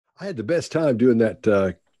I had the best time doing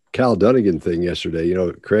that Cal Dunnigan thing yesterday. You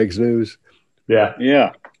know, Craig's News, Yeah.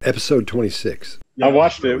 Yeah, episode 26. I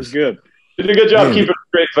watched it. It was good. Did a good job Man, keeping a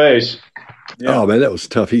straight face. Yeah. Oh man, that was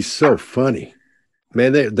tough. He's so funny.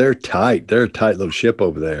 Man, they're tight. They're a tight little ship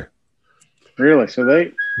over there. Really? So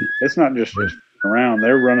it's not just around.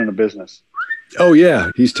 They're running a business. Oh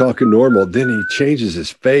yeah, he's talking normal. Then he changes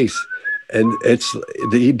his face, and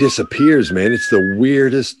he disappears. Man, it's the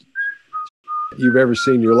weirdest you've ever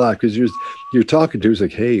seen in your life because you're talking to. He's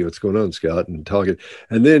like, "Hey, what's going on, Scott?" And talking,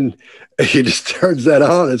 and then he just turns that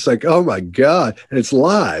on. It's like, oh my god, and it's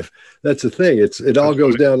live. That's the thing. It all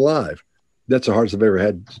goes down live. That's the hardest I've ever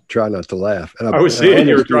had to try not to laugh. And I was seeing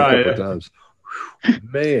you were trying a trying. couple times. Whew,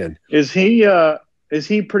 man, Is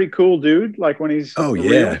he pretty cool, dude? Like when he's yeah,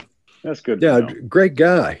 real? That's good. yeah, To know. great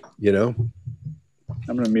guy. You know,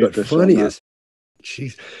 I'm gonna mute but this. funny is,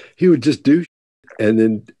 jeez, he would just do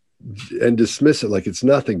and dismiss it like it's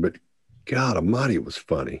nothing. But God Almighty, it was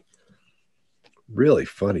funny. Really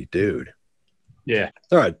funny, dude. Yeah.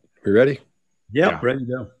 All right, we ready? Yeah. Ready to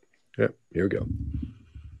go. Yep, here we go.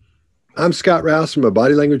 I'm Scott Rouse. I'm a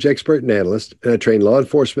body language expert and analyst, and I train law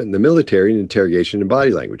enforcement in the military in interrogation and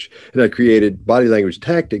body language. And I created Body Language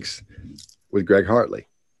Tactics with Greg Hartley.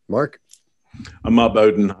 Mark? I'm Mark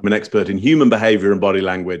Bowden. I'm an expert in human behavior and body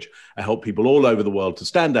language. I help people all over the world to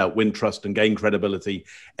stand out, win trust, and gain credibility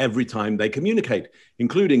every time they communicate,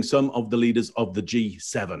 including some of the leaders of the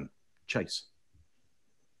G7. Chase.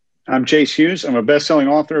 I'm Chase Hughes. I'm a best-selling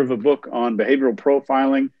author of a book on behavioral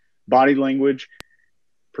profiling, body language,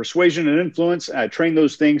 persuasion, and influence. I train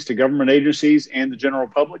those things to government agencies and the general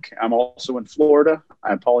public. I'm also in Florida.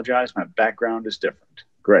 I apologize. My background is different.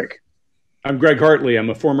 Greg. I'm Greg Hartley. I'm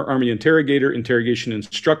a former Army interrogator, interrogation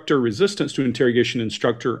instructor, resistance to interrogation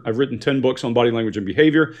instructor. I've written 10 books on body language and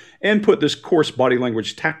behavior and put this course, Body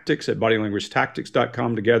Language Tactics, at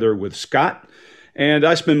bodylanguagetactics.com together with Scott. And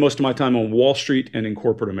I spend most of my time on Wall Street and in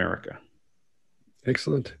corporate America.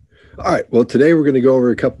 Excellent. All right. Well, today we're going to go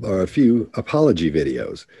over a few apology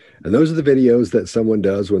videos. And those are the videos that someone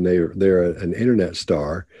does when they're an internet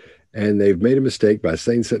star and they've made a mistake by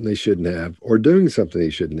saying something they shouldn't have or doing something they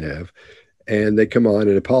shouldn't have. And they come on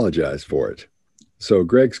and apologize for it. So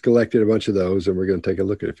Greg's collected a bunch of those, and we're going to take a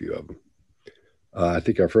look at a few of them. I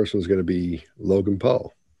think our first one's going to be Logan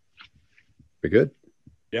Paul. We good?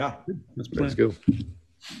 Yeah. Let's go.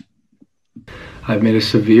 I've made a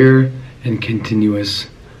severe and continuous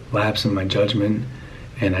lapse in my judgment,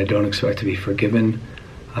 and I don't expect to be forgiven.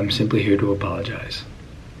 I'm simply here to apologize.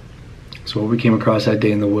 So what we came across that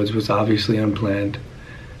day in the woods was obviously unplanned.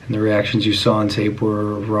 And the reactions you saw on tape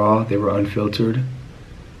were raw, they were unfiltered.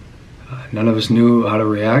 None of us knew how to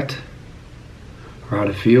react or how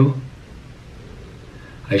to feel.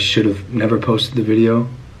 I should have never posted the video.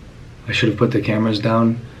 I should have put the cameras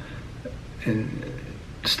down and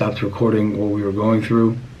stopped recording what we were going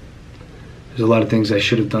through. There's a lot of things I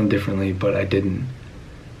should have done differently, but I didn't.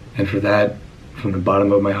 And for that, from the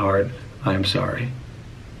bottom of my heart, I am sorry.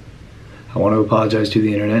 I want to apologize to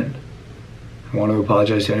the internet. I want to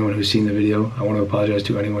apologize to anyone who's seen the video. I want to apologize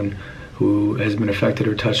to anyone who has been affected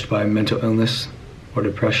or touched by mental illness or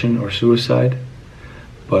depression or suicide.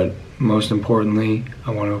 But most importantly,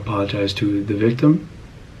 I want to apologize to the victim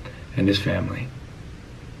and his family.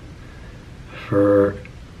 For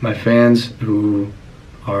my fans who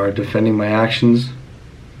are defending my actions,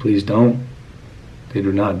 please don't. They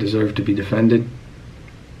do not deserve to be defended.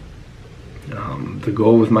 The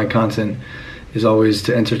goal with my content is always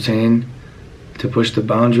to entertain, to push the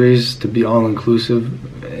boundaries, to be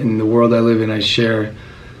all-inclusive. In the world I live in, I share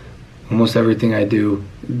almost everything I do.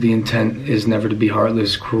 The intent is never to be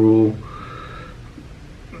heartless, cruel,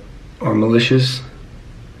 or malicious.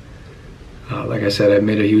 Like I said, I've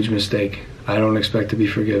made a huge mistake. I don't expect to be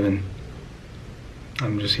forgiven.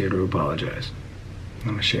 I'm just here to apologize.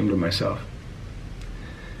 I'm ashamed of myself.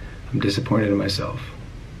 I'm disappointed in myself.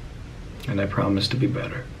 And I promise to be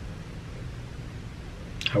better.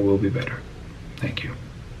 I will be better. Thank you.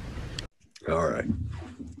 All right.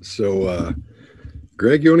 So,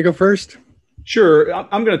 Greg, you want to go first? Sure.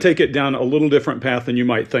 I'm going to take it down a little different path than you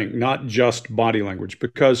might think, not just body language,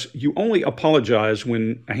 because you only apologize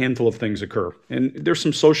when a handful of things occur. And there's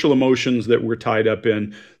some social emotions that we're tied up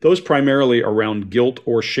in. Those primarily around guilt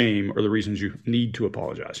or shame are the reasons you need to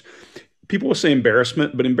apologize. People will say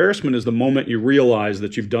embarrassment, but embarrassment is the moment you realize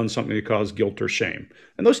that you've done something to cause guilt or shame.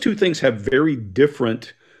 And those two things have very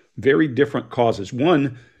different causes.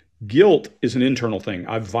 One, guilt is an internal thing.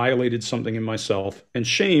 I've violated something in myself. And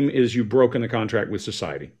shame is you've broken the contract with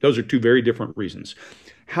society. Those are two very different reasons.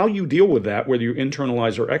 How you deal with that, whether you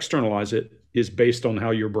internalize or externalize it, is based on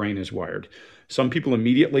how your brain is wired. Some people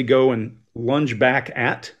immediately go and lunge back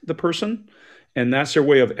at the person, and that's their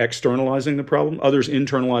way of externalizing the problem. Others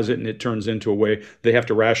internalize it, and it turns into a way they have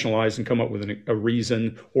to rationalize and come up with a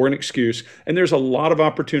reason or an excuse. And there's a lot of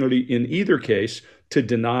opportunity in either case to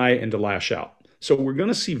deny and to lash out. So we're going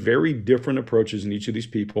to see very different approaches in each of these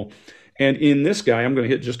people. And in this guy, I'm going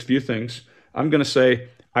to hit just a few things. I'm going to say,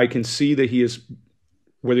 I can see that he is,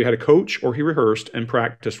 whether he had a coach or he rehearsed and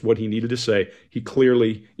practiced what he needed to say, he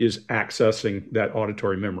clearly is accessing that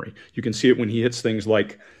auditory memory. You can see it when he hits things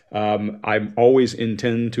like, I always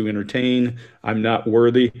intend to entertain, I'm not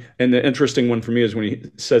worthy. And the interesting one for me is when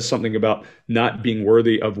he says something about not being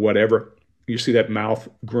worthy of whatever. You see that mouth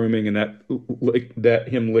grooming and that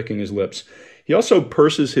him licking his lips. He also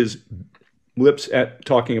purses his lips at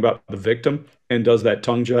talking about the victim and does that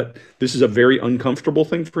tongue jut. This is a very uncomfortable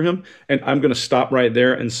thing for him. And I'm going to stop right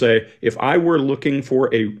there and say, if I were looking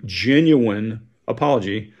for a genuine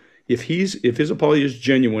apology, if his apology is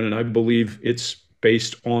genuine, and I believe it's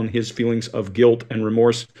based on his feelings of guilt and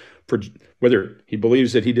remorse for whether he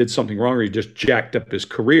believes that he did something wrong or he just jacked up his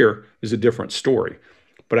career, is a different story.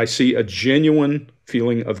 But I see a genuine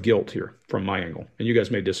feeling of guilt here from my angle, and you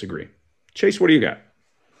guys may disagree. Chase, what do you got?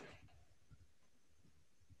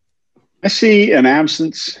 I see an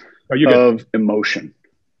absence of emotion.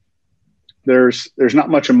 There's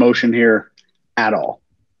not much emotion here at all.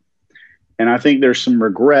 And I think there's some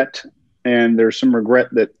regret, and there's some regret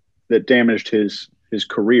that damaged his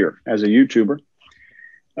career as a YouTuber.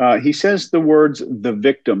 He says the words "the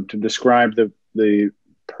victim" to describe the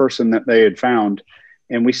person that they had found,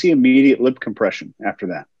 and we see immediate lip compression after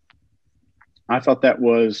that. I thought that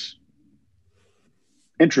was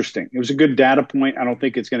interesting. It was a good data point. I don't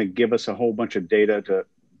think it's going to give us a whole bunch of data to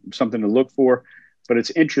something to look for, but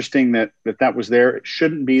it's interesting that was there. It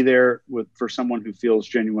shouldn't be there for someone who feels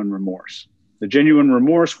genuine remorse. The genuine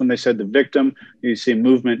remorse, when they said the victim, you see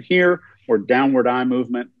movement here or downward eye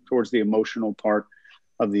movement towards the emotional part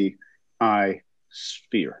of the eye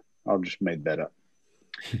sphere. I'll just made that up.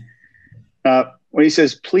 When he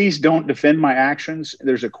says, please don't defend my actions,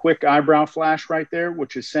 there's a quick eyebrow flash right there,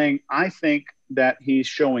 which is saying, I think that he's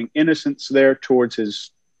showing innocence there towards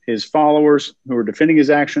his followers who are defending his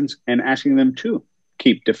actions and asking them to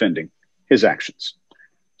keep defending his actions.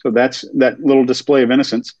 So that's that little display of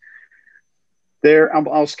innocence there.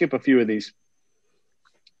 I'll skip a few of these.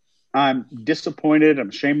 I'm disappointed. I'm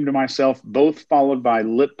ashamed of myself, both followed by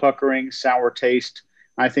lip puckering, sour taste.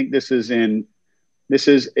 I think this is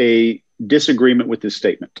a disagreement with his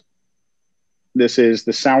statement. This is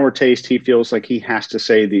the sour taste. He feels like he has to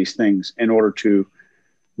say these things in order to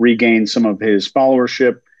regain some of his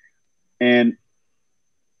followership. And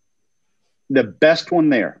the best one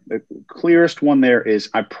there, the clearest one there is,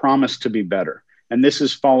 I promise to be better. And this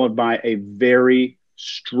is followed by a very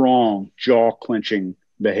strong jaw clenching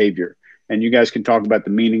behavior. And you guys can talk about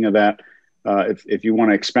the meaning of that if you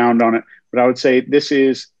want to expound on it. But I would say this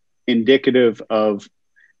is indicative of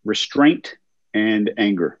restraint and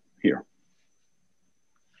anger here.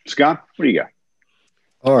 Scott, what do you got?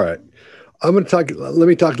 All right. Let me talk a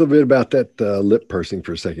little bit about that lip pursing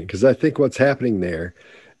for a second, because I think what's happening there,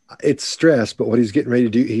 it's stress, but what he's getting ready to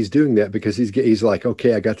do, he's doing that because he's like,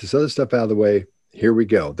 okay, I got this other stuff out of the way. Here we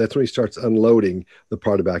go. That's when he starts unloading the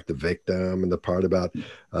part about the victim and the part about,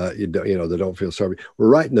 they don't feel sorry. We're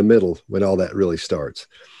right in the middle when all that really starts.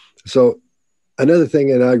 So another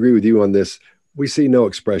thing, and I agree with you on this, we see no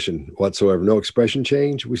expression whatsoever, no expression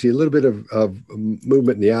change. We see a little bit of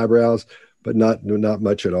movement in the eyebrows, but not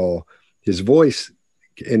much at all. His voice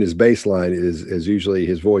in his baseline is usually,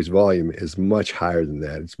 his voice volume is much higher than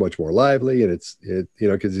that. It's much more lively, and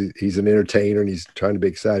because he's an entertainer and he's trying to be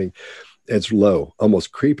exciting. It's low,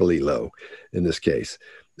 almost creepily low in this case.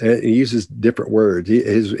 And he uses different words.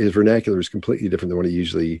 His vernacular is completely different than what he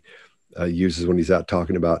usually uses when he's out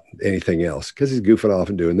talking about anything else, because he's goofing off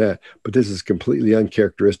and doing that. But this is completely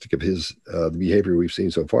uncharacteristic of his the behavior we've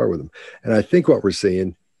seen so far with him. And I think what we're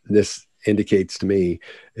seeing, and this indicates to me,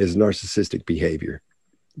 is narcissistic behavior.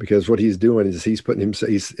 Because what he's doing is he's putting himself,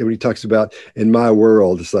 when he talks about in my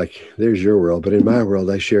world, it's like, there's your world, but in my world,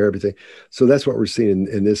 I share everything. So that's what we're seeing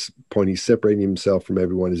in this point. He's separating himself from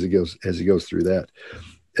everyone as he goes through that.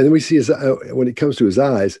 And then we see when it comes to his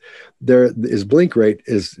eyes, his blink rate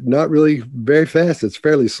is not really very fast. It's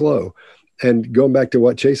fairly slow. And going back to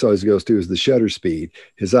what Chase always goes to is the shutter speed.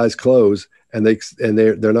 His eyes close, and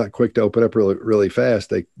they're not quick to open up really, really fast.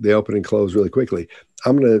 They open and close really quickly.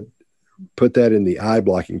 I'm going to put that in the eye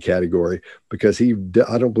blocking category, because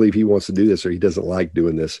I don't believe he wants to do this, or he doesn't like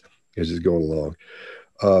doing this as he's going along.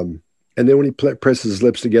 And then when he presses his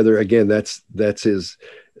lips together, again, that's his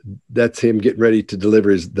that's him getting ready to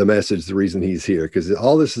deliver the message, the reason he's here, because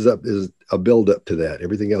all this is a build up to that.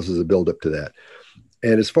 Everything else is a build up to that.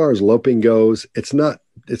 And as far as loping goes, it's not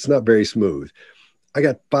very smooth. I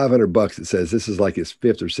got $500 that says this is like his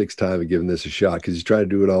 5th or 6th time of giving this a shot, because he's trying to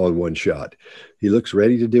do it all in one shot. He looks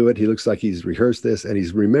ready to do it. He looks like he's rehearsed this, and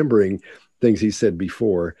he's remembering things he said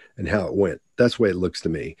before and how it went. That's the way it looks to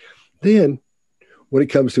me. Then when it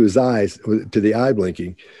comes to his eyes, to the eye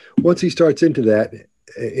blinking, once he starts into that,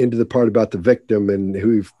 into the part about the victim and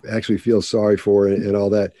who he actually feels sorry for and all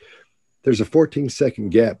that, there's a 14-second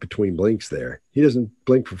gap between blinks there. He doesn't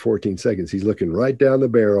blink for 14 seconds. He's looking right down the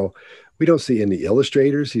barrel. We don't see any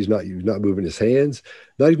illustrators. He's not moving his hands,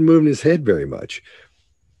 not even moving his head very much.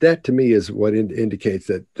 That to me is what indicates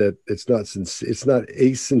that it's not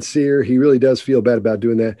sincere. He really does feel bad about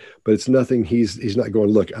doing that, but it's nothing. He's not going,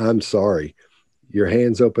 look, I'm sorry. Your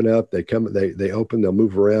hands open up, they open, they'll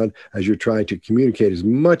move around as you're trying to communicate as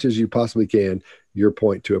much as you possibly can your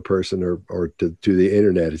point to a person or to the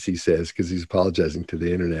internet, as he says, because he's apologizing to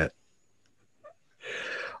the internet.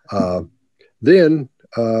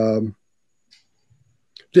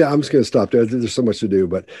 Yeah, I'm just going to stop there. There's so much to do,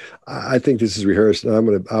 but I think this is rehearsed,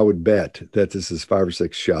 and I would bet that this is 5 or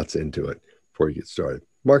 6 shots into it before you get started.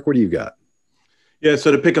 Mark, what do you got? Yeah,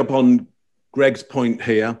 so to pick up on Greg's point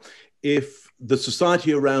here, if the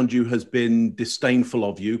society around you has been disdainful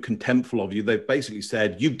of you, contemptful of you, they've basically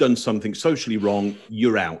said, you've done something socially wrong,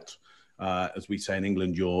 you're out. As we say in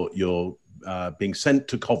England, you're being sent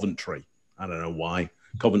to Coventry. I don't know why.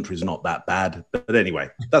 Coventry's not that bad. But anyway,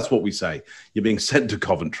 that's what we say. You're being sent to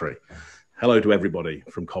Coventry. Hello to everybody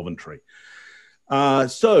from Coventry.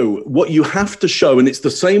 So what you have to show, and it's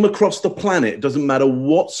the same across the planet, it doesn't matter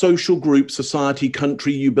what social group, society,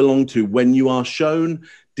 country you belong to, when you are shown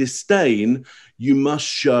disdain, you must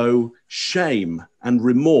show shame and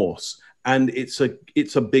remorse. And it's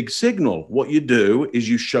a big signal. What you do is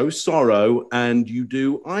you show sorrow and you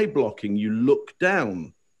do eye blocking. You look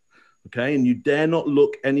down. Okay, and you dare not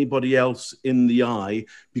look anybody else in the eye,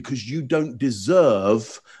 because you don't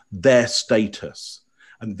deserve their status.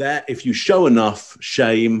 And that, if you show enough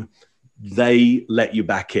shame, they let you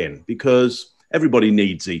back in, because everybody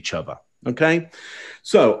needs each other. Okay,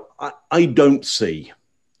 so I don't see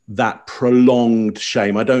that prolonged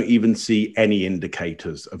shame. I don't even see any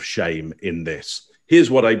indicators of shame in this. Here's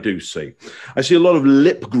what I do see. I see a lot of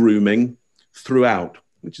lip grooming throughout,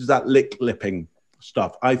 which is that lipping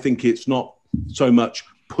stuff. I think it's not so much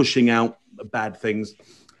pushing out bad things.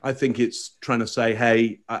 I think it's trying to say,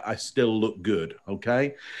 hey, I still look good,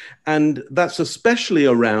 okay? And that's especially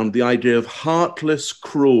around the idea of heartless,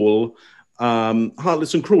 cruel,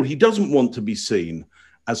 heartless and cruel. He doesn't want to be seen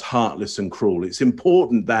as heartless and cruel. It's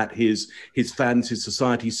important that his fans, his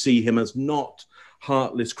society see him as not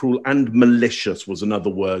heartless, cruel, and malicious was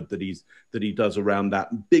another word that he does around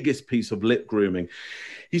that biggest piece of lip grooming.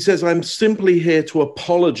 He says, I'm simply here to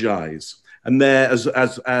apologize. And there,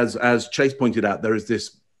 as Chase pointed out, there is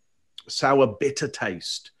this sour, bitter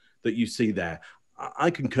taste that you see there. I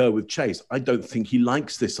concur with Chase. I don't think he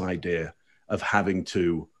likes this idea of having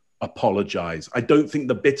to apologize. I don't think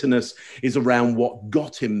the bitterness is around what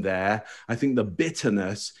got him there. I think the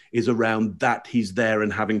bitterness is around that he's there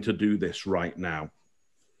and having to do this right now.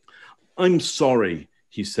 I'm sorry,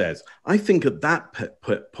 he says. I think at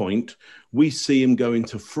that point, we see him go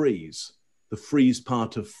into freeze, the freeze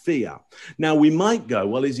part of fear. Now, we might go,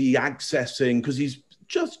 well, is he accessing, because he's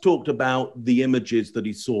just talked about the images that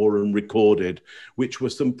he saw and recorded, which were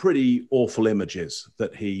some pretty awful images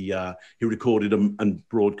that he recorded and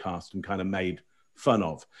broadcast and kind of made fun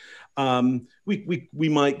of. We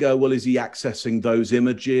might go, well, is he accessing those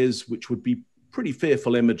images, which would be pretty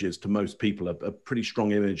fearful images to most people, a pretty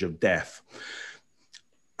strong image of death?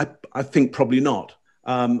 I think probably not.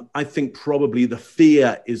 I think probably the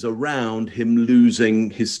fear is around him losing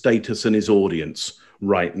his status and his audience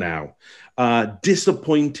right now.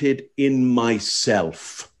 Disappointed in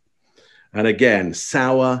myself. And again,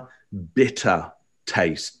 sour, bitter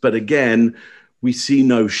taste. But again, we see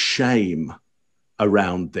no shame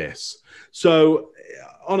around this. So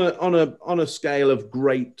on a scale of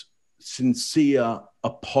great, sincere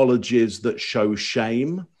apologies that show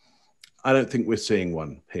shame, I don't think we're seeing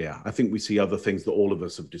one here. I think we see other things that all of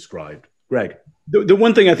us have described. Greg? The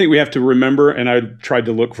one thing I think we have to remember, and I tried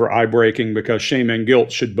to look for eye breaking because shame and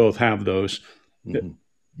guilt should both have those. Mm-hmm.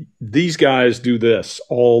 These guys do this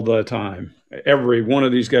all the time. Every one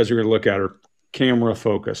of these guys you're going to look at are camera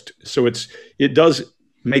focused. So it does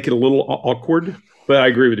make it a little awkward, but I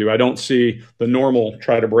agree with you. I don't see the normal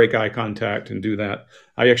try to break eye contact and do that.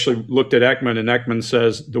 I actually looked at Ekman, and Ekman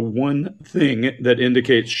says the one thing that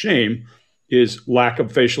indicates shame is lack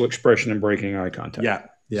of facial expression and breaking eye contact. Yeah.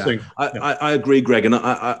 Yeah, So, I agree, Greg, and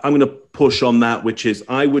I'm going to push on that, which is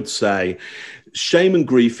I would say shame and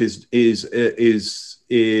grief and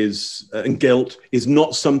guilt is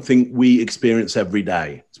not something we experience every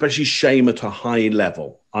day, especially shame at a high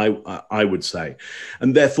level. I would say,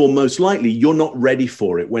 and therefore most likely you're not ready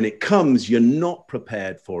for it. When it comes, you're not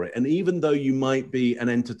prepared for it. And even though you might be an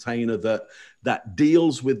entertainer that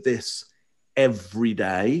deals with this every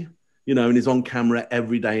day, you know, and is on camera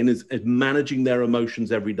every day and is managing their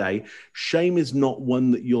emotions every day, shame is not one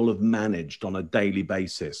that you'll have managed on a daily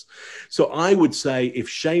basis. So I would say if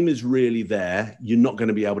shame is really there, you're not going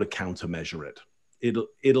to be able to countermeasure it.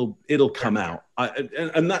 It'll come out.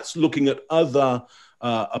 And that's looking at other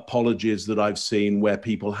apologies that I've seen where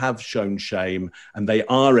people have shown shame and they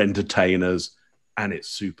are entertainers and it's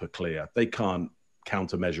super clear. They can't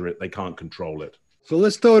countermeasure it. They can't control it. So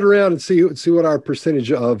let's throw it around and see what our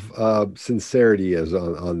percentage of sincerity is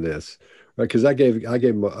on this, right? Because I gave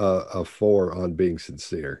him a 4 on being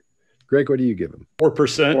sincere. Greg, what do you give him?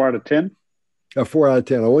 4%. 4 out of 10. A 4 out of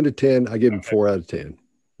 10. On 1 to 10, I give him 4 out of 10.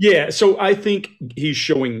 Yeah, so I think he's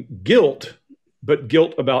showing guilt, but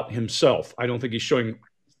guilt about himself. I don't think he's showing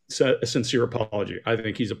a sincere apology. I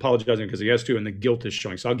think he's apologizing because he has to, and the guilt is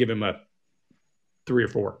showing. So I'll give him a 3 or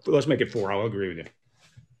 4. Let's make it 4. I'll agree with you.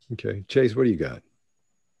 Okay, Chase, what do you got?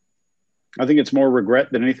 I think it's more regret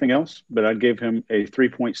than anything else, but I'd give him a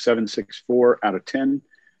 3.764 out of 10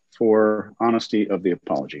 for honesty of the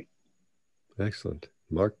apology. Excellent.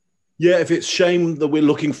 Mark? Yeah, if it's shame that we're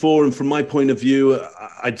looking for, and from my point of view,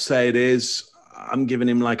 I'd say it is. I'm giving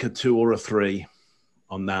him like a 2 or a 3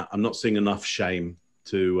 on that. I'm not seeing enough shame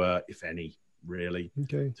to, if any, really,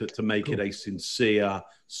 okay, to make it a sincere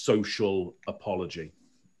social apology.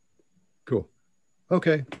 Cool.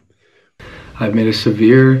 Okay. I've made a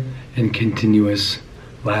severe and continuous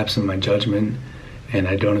lapse in my judgment, and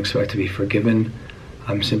I don't expect to be forgiven.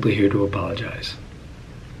 I'm simply here to apologize.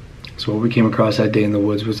 So what we came across that day in the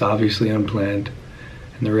woods was obviously unplanned,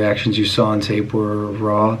 and the reactions you saw on tape were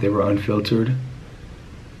raw, they were unfiltered.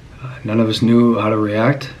 None of us knew how to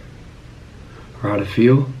react or how to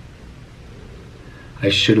feel. I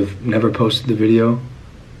should have never posted the video.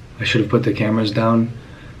 I should have put the cameras down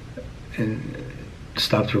and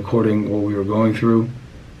stopped recording what we were going through.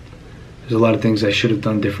 There's a lot of things I should have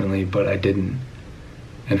done differently, but I didn't.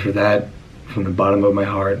 And for that, from the bottom of my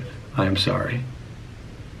heart, I am sorry.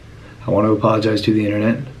 I want to apologize to the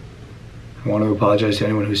internet. I want to apologize to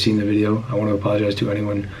anyone who's seen the video. I want to apologize to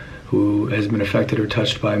anyone who has been affected or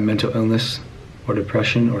touched by mental illness or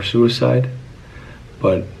depression or suicide.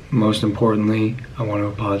 But most importantly, I want to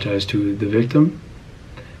apologize to the victim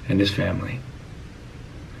and his family.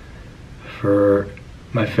 For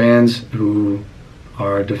my fans who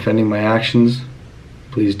are defending my actions,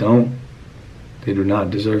 please don't. They do not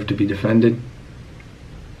deserve to be defended.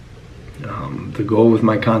 The goal with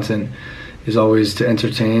my content is always to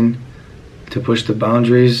entertain, to push the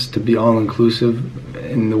boundaries, to be all-inclusive.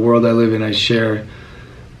 In the world I live in, I share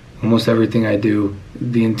almost everything I do.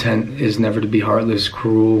 The intent is never to be heartless,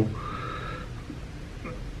 cruel,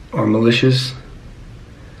 or malicious.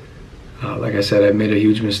 Like I said, I've made a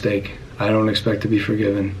huge mistake. I don't expect to be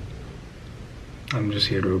forgiven. I'm just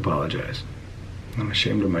here to apologize. I'm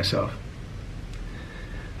ashamed of myself.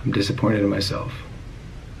 I'm disappointed in myself.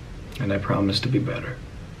 And I promise to be better.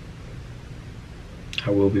 I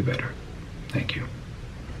will be better. Thank you.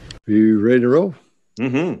 Are you ready to roll?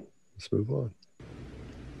 Mm-hmm. Let's move on.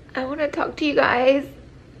 I want to talk to you guys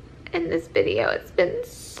in this video. It's been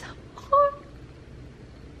so hard.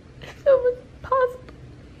 So much possible.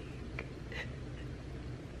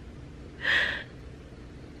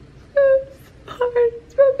 It's hard.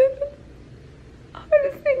 It's probably the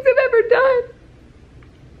hardest things I've ever done.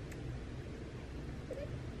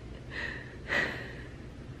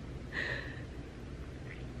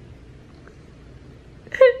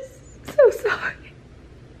 I'm so sorry.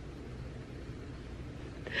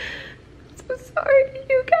 I'm so sorry to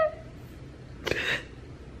you guys.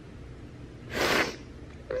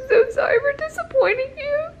 I'm so sorry for disappointing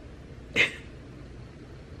you.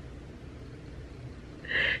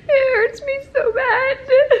 It hurts me so bad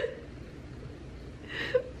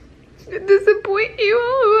to disappoint you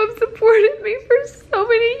all who have supported me for so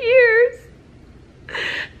many years.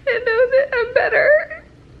 I know that I'm better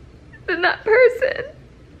than that person.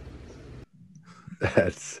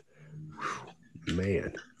 That's,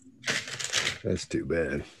 man, that's too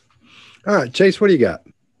bad. All right, Chase, what do you got?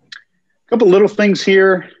 A couple little things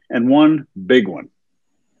here and one big one.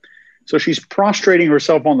 So she's prostrating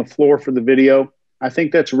herself on the floor for the video. I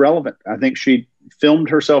think that's relevant. I think she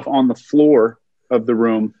filmed herself on the floor of the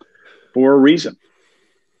room for a reason,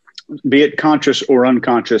 be it conscious or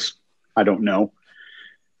unconscious. I don't know.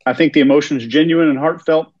 I think the emotion is genuine and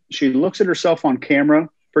heartfelt. She looks at herself on camera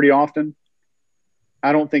pretty often.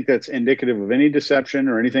 I don't think that's indicative of any deception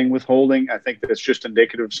or anything withholding. I think that's just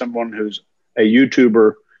indicative of someone who's a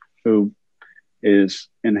YouTuber who is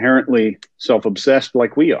inherently self-obsessed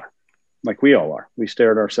like we are, like we all are. We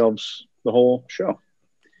stare at ourselves the whole show.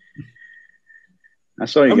 I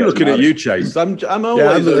saw you. I'm looking at you, Chase. I'm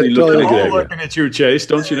always looking at you, Chase.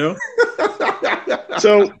 Don't you know?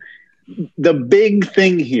 So the big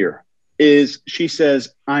thing here is she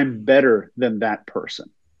says, I'm better than that person.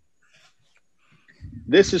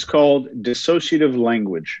 This is called dissociative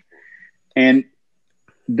language. And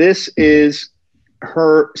this is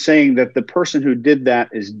her saying that the person who did that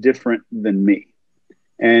is different than me.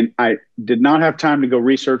 And I did not have time to go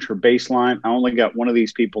research her baseline. I only got one of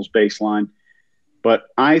these people's baseline. But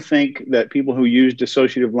I think that people who use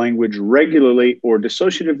dissociative language regularly, or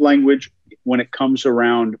dissociative language when it comes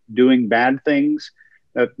around doing bad things,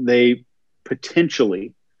 that they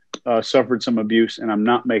potentially suffered some abuse. And I'm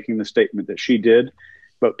not making the statement that she did.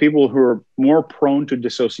 But people who are more prone to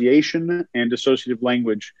dissociation and dissociative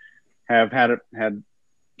language have had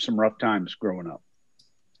some rough times growing up.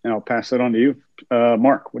 And I'll pass that on to you.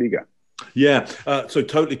 Mark, what do you got? Yeah, so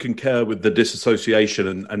totally concur with the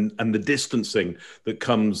disassociation and the distancing that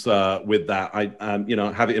comes with that. I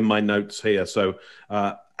have it in my notes here. So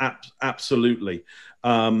absolutely,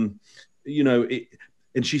 and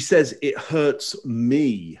she says it hurts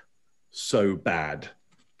me so bad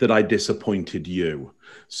that I disappointed you.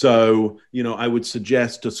 So, I would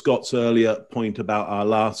suggest to Scott's earlier point about our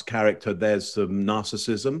last character, there's some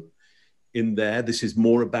narcissism in there. This is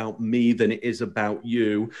more about me than it is about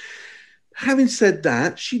you. Having said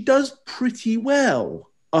that, she does pretty well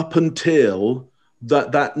up until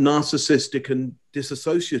that narcissistic and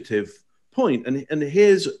disassociative point. And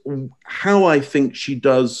here's how I think she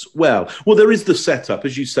does well. Well, there is the setup,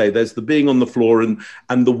 as you say, there's the being on the floor and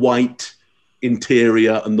the white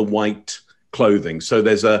interior and the white clothing. So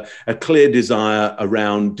there's a clear desire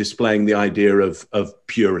around displaying the idea of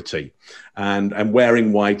purity, and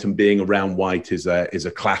wearing white and being around white is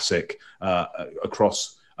a classic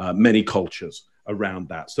across many cultures around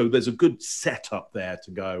that. So there's a good setup there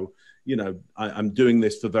to go, I'm doing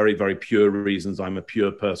this for very, very pure reasons. I'm a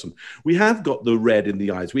pure person. We have got the red in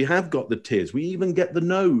the eyes. We have got the tears. We even get the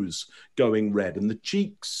nose going red and the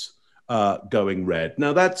cheeks going red.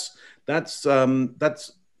 Now that's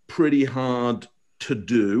pretty hard to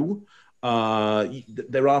do.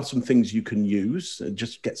 There are some things you can use.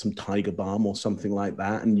 Just get some Tiger Balm or something like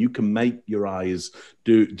that, and you can make your eyes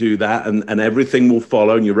do that, and everything will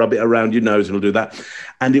follow, and you rub it around your nose and it'll do that.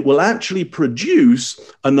 And it will actually produce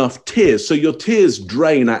enough tears. So your tears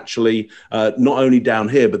drain actually not only down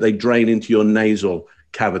here, but they drain into your nasal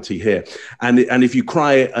cavity here. And if you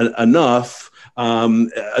cry enough,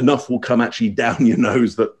 enough will come actually down your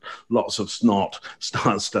nose that lots of snot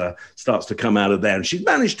starts to come out of there. And she's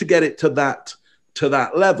managed to get it to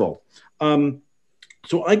that level.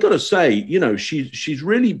 So I got to say, she's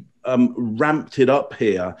really ramped it up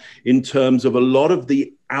here in terms of a lot of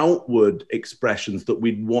the outward expressions that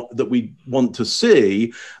we want to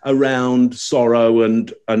see around sorrow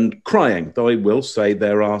and crying. Though I will say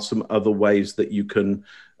there are some other ways that you can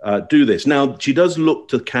do this. Now she does look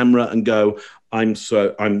to camera and go, I'm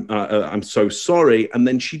so sorry. And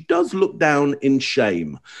then she does look down in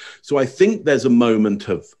shame. So I think there's a moment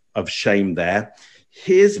of shame there.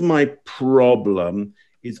 Here's my problem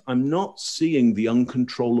is I'm not seeing the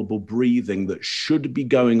uncontrollable breathing that should be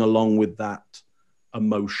going along with that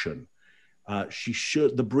emotion.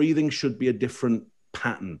 The breathing should be a different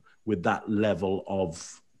pattern with that level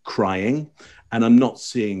of crying. And I'm not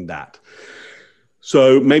seeing that.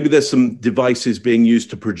 So maybe there's some devices being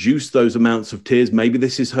used to produce those amounts of tears. Maybe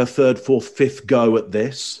this is her third, fourth, fifth go at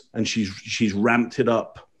this, and she's ramped it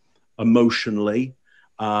up emotionally,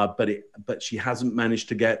 but she hasn't managed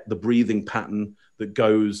to get the breathing pattern that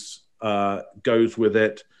goes with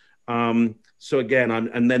it. So again,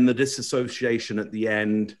 and then the disassociation at the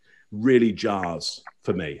end really jars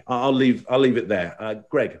for me. I'll leave it there.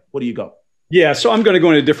 Greg, what do you got? Yeah, so I'm going to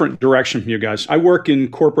go in a different direction from you guys. I work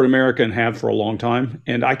in corporate America and have for a long time,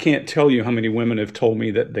 and I can't tell you how many women have told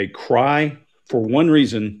me that they cry for one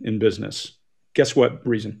reason in business. Guess what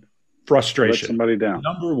reason? Frustration. Let somebody down.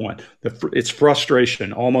 Number one, it's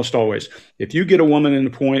frustration almost always. If you get a woman in a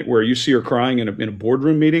point where you see her crying in a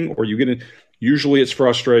boardroom meeting, or usually it's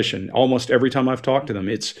frustration. Almost every time I've talked to them,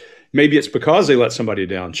 Maybe it's because they let somebody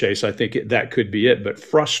down, Chase. I think that could be it. But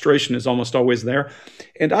frustration is almost always there.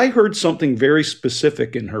 And I heard something very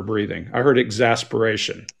specific in her breathing. I heard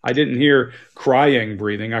exasperation. I didn't hear crying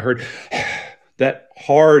breathing. I heard that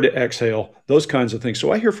hard exhale, those kinds of things.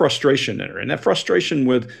 So I hear frustration in her. And that frustration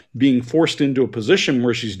with being forced into a position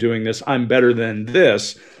where she's doing this, I'm better than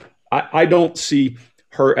this. I don't see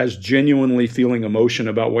her as genuinely feeling emotion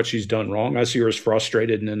about what she's done wrong. I see her as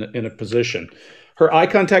frustrated and in a position. Her eye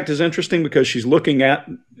contact is interesting because she's looking at,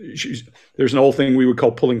 there's an old thing we would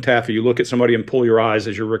call pulling taffy. You look at somebody and pull your eyes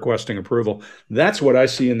as you're requesting approval. That's what I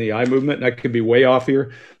see in the eye movement. And I could be way off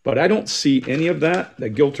here, but I don't see any of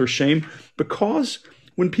that guilt or shame, because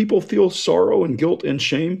when people feel sorrow and guilt and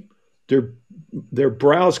shame, their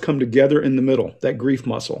brows come together in the middle, that grief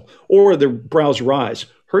muscle, or their brows rise.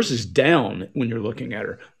 Hers is down when you're looking at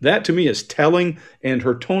her. That to me is telling, and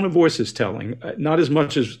her tone of voice is telling, not as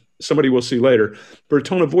much as somebody will see later, but her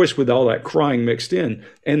tone of voice with all that crying mixed in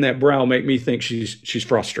and that brow make me think she's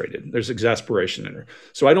frustrated. There's exasperation in her.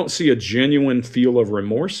 So I don't see a genuine feel of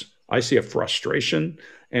remorse. I see a frustration,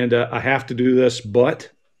 and I have to do this,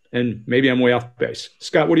 and maybe I'm way off base.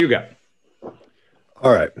 Scott, what do you got?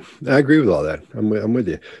 All right. I agree with all that. I'm with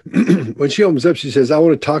you. When she opens up, she says, I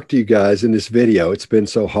want to talk to you guys in this video. It's been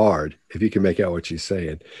so hard, if you can make out what she's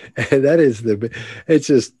saying. And that is it's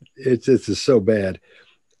just so bad.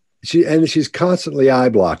 She's constantly eye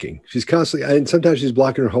blocking. She's constantly, and sometimes she's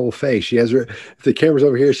blocking her whole face. She has her, if the camera's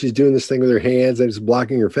over here, she's doing this thing with her hands and it's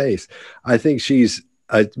blocking her face. I think she's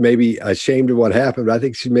maybe ashamed of what happened, but I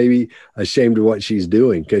think she's maybe ashamed of what she's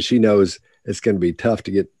doing, because she knows it's going to be tough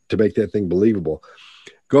to make that thing believable.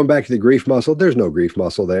 Going back to the grief muscle, there's no grief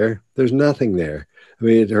muscle there. There's nothing there. I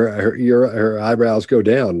mean, her eyebrows go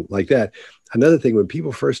down like that. Another thing, when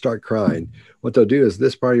people first start crying, what they'll do is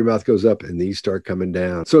this part of your mouth goes up and these start coming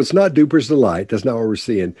down. So it's not Duper's delight. That's not what we're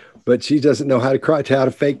seeing. But she doesn't know how to cry, how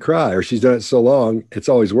to fake cry, or she's done it so long, it's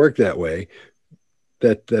always worked that way.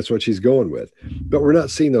 That's what she's going with. But we're not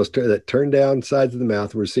seeing that turn down sides of the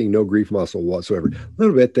mouth. We're seeing no grief muscle whatsoever. A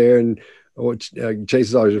little bit there, and Chase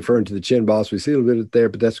is always referring to the chin boss. We see a little bit there,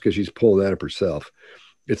 but that's because she's pulling that up herself.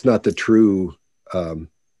 It's not the true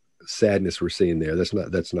sadness we're seeing there.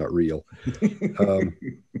 That's not real. Then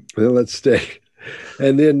let's stay.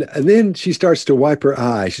 And then she starts to wipe her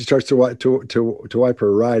eye. She starts to wipe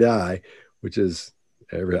her right eye, which is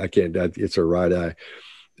it's her right eye.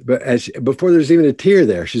 But before there's even a tear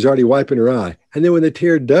there, she's already wiping her eye. And then when the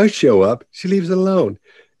tear does show up, she leaves it alone.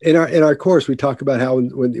 In our course, we talk about how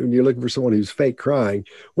when you're looking for someone who's fake crying,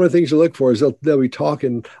 one of the things you look for is they'll be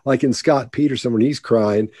talking like in Scott Peterson when he's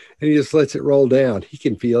crying, and he just lets it roll down. He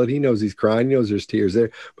can feel it. He knows he's crying. He knows there's tears there,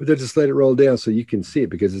 but they'll just let it roll down so you can see it,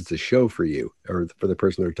 because it's a show for you or for the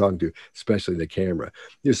person they're talking to, especially the camera.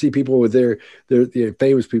 You see people with their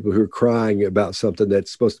famous people who are crying about something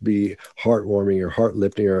that's supposed to be heartwarming or heart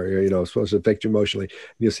lifting or supposed to affect you emotionally.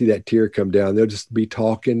 And you'll see that tear come down. They'll just be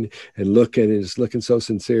talking and looking, and it's looking so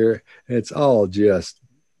sincere. And it's all just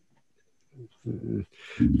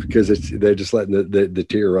because they're just letting the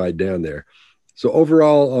tear ride down there. So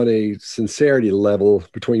overall, on a sincerity level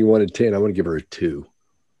between 1 and 10, I want to give her a 2.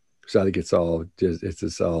 So I think it's very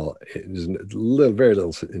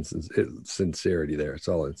little sincerity there. It's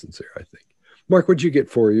all insincere, I think. Mark, what'd you get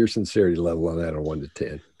for your sincerity level on that on 1 to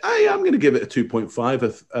 10? I'm going to give it a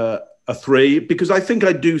 2.5, a 3, because I think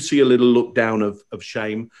I do see a little look down of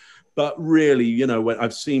shame. But really, when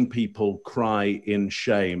I've seen people cry in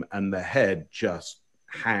shame and the head just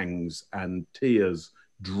hangs and tears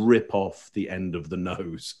drip off the end of the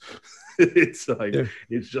nose. It's like,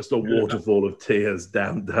 it's just a waterfall of tears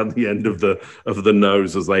down the end of the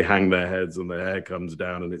nose as they hang their heads and their hair comes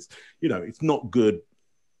down. And it's, it's not good.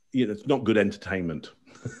 It's not good entertainment.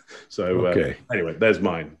 So anyway, there's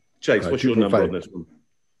mine. Chase, what's your number on this one?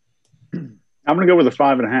 I'm going to go with a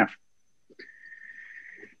 5.5.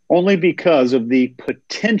 Only because of the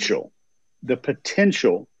potential that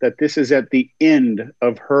this is at the end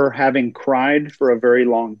of her having cried for a very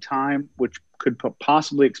long time, which could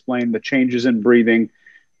possibly explain the changes in breathing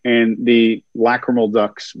and the lacrimal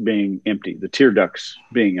ducts being empty, the tear ducts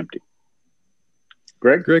being empty.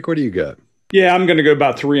 Greg, what do you got? Yeah, I'm going to go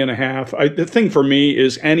about 3.5. The thing for me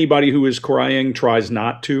is anybody who is crying tries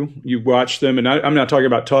not to. You watch them, and I'm not talking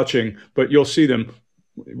about touching, but you'll see them.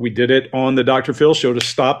 We did it on the Dr. Phil show to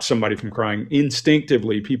stop somebody from crying.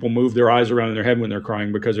 Instinctively, people move their eyes around in their head when they're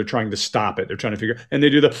crying because they're trying to stop it. They're trying to figure, and they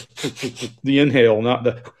do the inhale, not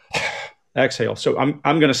the exhale. So I'm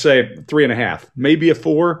going to say 3.5, maybe a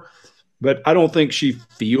 4, but I don't think she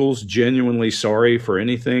feels genuinely sorry for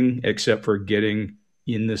anything except for getting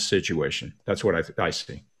in this situation. That's what I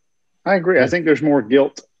see. I agree. I think there's more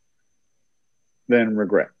guilt than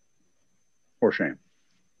regret or shame.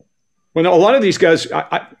 Well, a lot of these guys,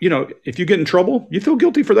 you know, if you get in trouble, you feel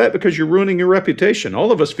guilty for that because you're ruining your reputation.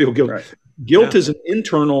 All of us feel guilty. Right. Guilt is an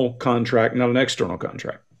internal contract, not an external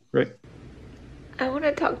contract, right? I want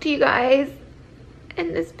to talk to you guys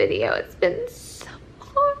in this video. It's been so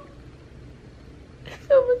long.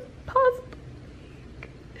 It's almost impossible.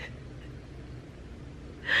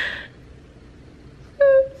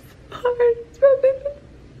 It's hard. It's probably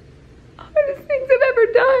the hardest things I've ever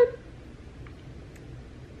done.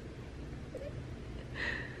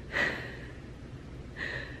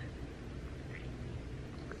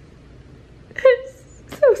 I'm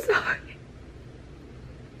so sorry.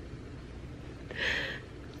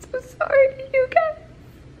 I'm so sorry to you guys.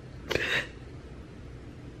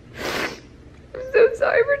 I'm so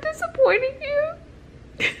sorry for disappointing you.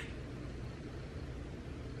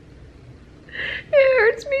 It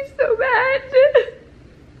hurts me so bad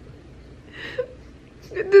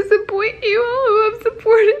to disappoint you all who have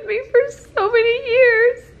supported me for so many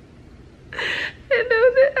years and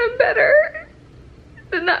know that I'm better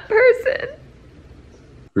than that person.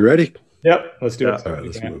 We ready? Yep, let's do it. All right,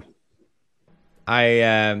 let's move.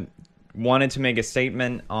 I wanted to make a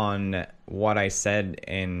statement on what I said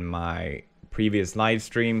in my previous live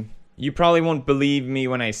stream. You probably won't believe me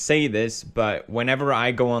when I say this, but whenever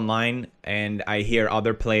I go online and I hear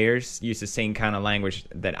other players use the same kind of language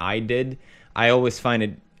that I did, I always find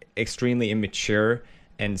it extremely immature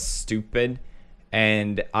and stupid,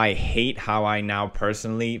 and I hate how I now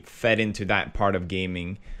personally fed into that part of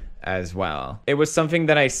gaming as well. It was something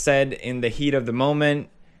that I said in the heat of the moment.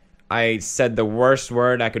 I said the worst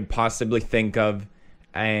word I could possibly think of,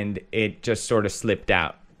 and it just sort of slipped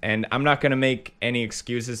out. And I'm not going to make any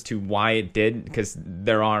excuses to why it did, because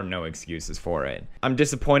there are no excuses for it. I'm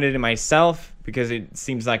disappointed in myself because it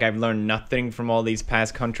seems like I've learned nothing from all these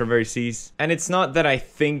past controversies. And it's not that I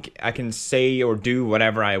think I can say or do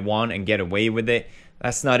whatever I want and get away with it.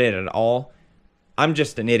 That's not it at all. I'm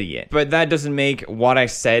just an idiot. But that doesn't make what I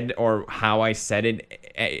said or how I said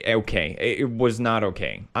it okay. It was not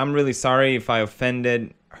okay. I'm really sorry if I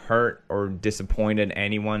offended, hurt, or disappointed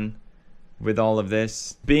anyone with all of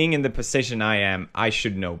this. Being in the position I am, I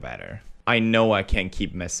should know better. I know I can't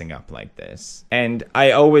keep messing up like this. And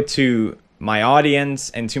I owe it to my audience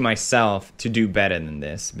and to myself to do better than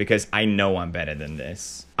this, because I know I'm better than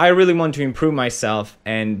this. I really want to improve myself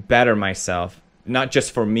and better myself, not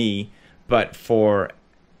just for me, but for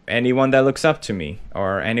anyone that looks up to me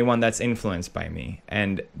or anyone that's influenced by me.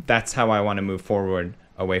 And that's how I want to move forward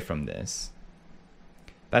away from this.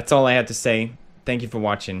 That's all I had to say. Thank you for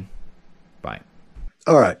watching. Bye.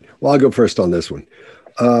 All right. Well, I'll go first on this one.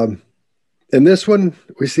 In this one,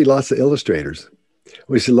 we see lots of illustrators.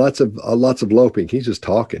 We see lots of loping. He's just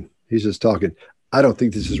talking. He's just talking. I don't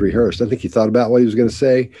think this is rehearsed. I think he thought about what he was going to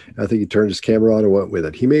say. I think he turned his camera on and went with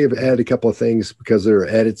it. He may have added a couple of things because there are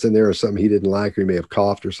edits in there or something he didn't like, or he may have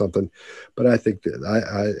coughed or something. But I think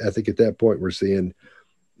that I think at that point we're seeing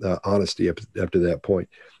honesty up to that point.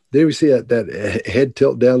 Then we see that head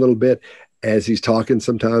tilt down a little bit as he's talking.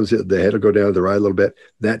 Sometimes the head will go down to the right a little bit.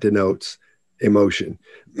 That denotes emotion.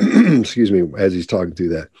 Excuse me, as he's talking through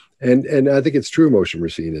that. And I think it's true emotion we're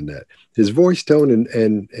seeing in that. His voice tone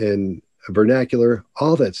and vernacular,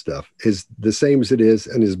 all that stuff is the same as it is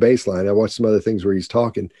in his baseline. I watched some other things where he's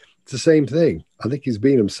talking. It's the same thing. I think he's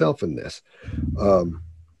being himself in this.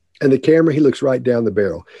 And the camera, he looks right down the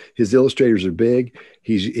barrel. His illustrators are big.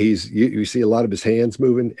 You see a lot of his hands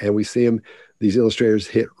moving, and we see him. These illustrators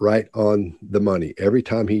hit right on the money every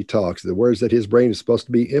time he talks. The words that his brain is supposed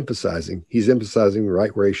to be emphasizing, he's emphasizing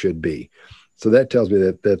right where he should be. So that tells me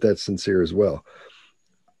that that's sincere as well.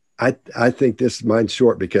 I think this mine's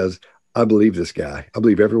short because I believe this guy. I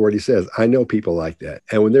believe every word he says. I know people like that.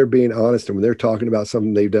 And when they're being honest and when they're talking about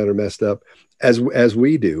something they've done or messed up, as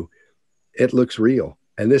we do, it looks real.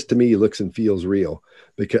 And this to me looks and feels real.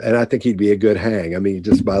 And I think he'd be a good hang. I mean,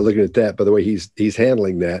 just by looking at that, by the way he's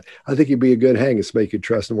handling that, I think he'd be a good hang and somebody you could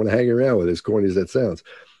trust and want to hang around with, as corny as that sounds.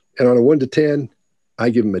 And on a 1 to 10,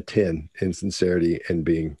 I give him a 10 in sincerity and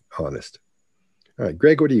being honest. All right,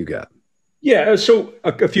 Greg, what do you got? Yeah, so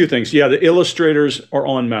a few things. Yeah, the illustrators are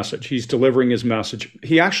on message. He's delivering his message.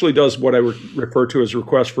 He actually does what I refer to as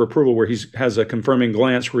request for approval, where he has a confirming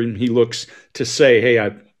glance where he looks to say, hey,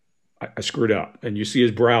 I screwed up. And you see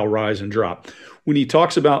his brow rise and drop. When he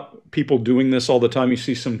talks about people doing this all the time, you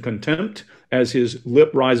see some contempt as his lip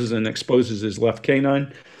rises and exposes his left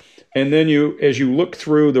canine. And then as you look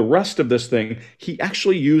through the rest of this thing, he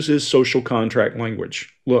actually uses social contract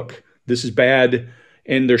language. Look, this is bad.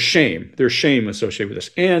 And there's shame associated with this.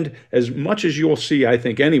 And as much as you'll see, I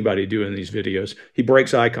think, anybody doing these videos, he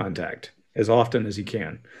breaks eye contact. as often as he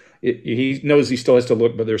can. He knows he still has to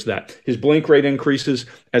look, but there's that. His blink rate increases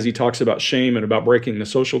as he talks about shame and about breaking the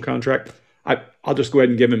social contract. I'll just go ahead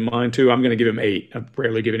and give him mine too. I'm going to give him 8. I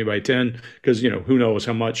rarely give anybody 10 because, who knows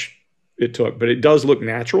how much it took. But it does look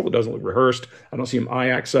natural. It doesn't look rehearsed. I don't see him eye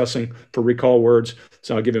accessing for recall words.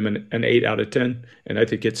 So I'll give him an 8 out of 10. And I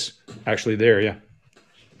think it's actually there, yeah.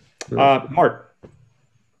 Mark.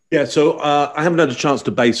 Yeah, so I haven't had a chance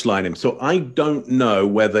to baseline him. So I don't know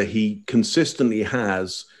whether he consistently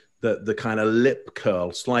has the kind of lip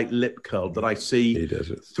curl, slight lip curl that I see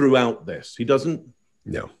throughout this. He doesn't?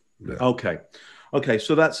 No. Okay,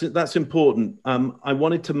 so that's important. I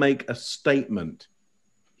wanted to make a statement.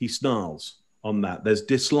 He snarls on that. There's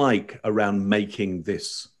dislike around making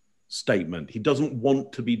this statement. He doesn't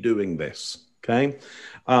want to be doing this, okay?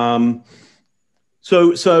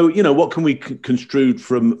 So what can we construe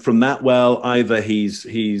from that? Well, either he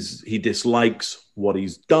dislikes what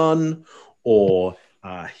he's done, or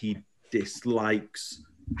he dislikes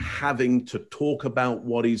having to talk about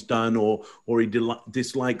what he's done, or he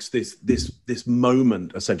dislikes this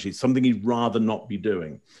moment. Essentially, something he'd rather not be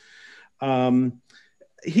doing.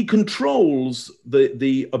 He controls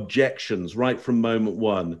the objections right from moment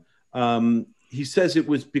one. He says it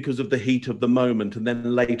was because of the heat of the moment. And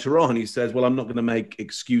then later on, he says, well, I'm not going to make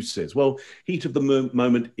excuses. Well, heat of the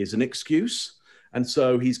moment is an excuse. And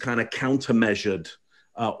so he's kind of countermeasured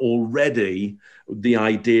already the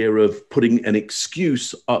idea of putting an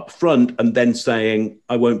excuse up front and then saying,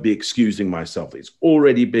 I won't be excusing myself. It's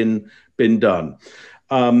already been done.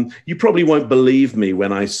 You probably won't believe me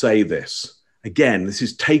when I say this. Again, this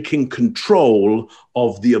is taking control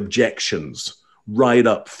of the objections right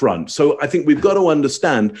up front. So I think we've got to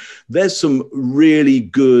understand there's some really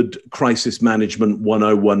good crisis management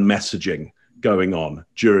 101 messaging going on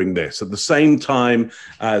during this. At the same time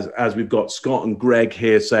as we've got Scott and Greg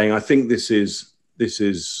here saying, I think this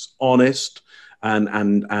is honest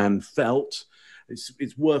and felt.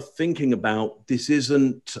 It's worth thinking about. This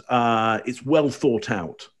isn't, it's well thought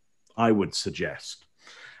out, I would suggest.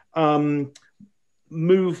 I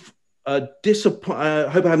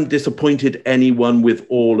hope I haven't disappointed anyone with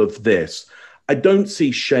all of this. I don't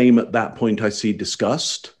see shame at that point. I see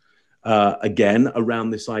disgust again around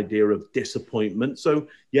this idea of disappointment. So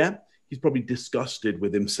yeah, he's probably disgusted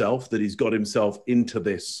with himself that he's got himself into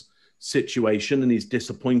this situation and he's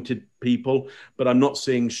disappointed people, but I'm not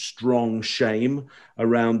seeing strong shame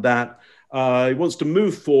around that. He wants to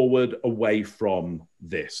move forward away from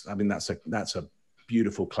this. I mean, that's a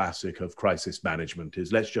beautiful classic of crisis management,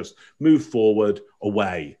 is let's just move forward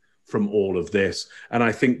away from all of this. And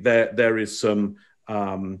I think there is some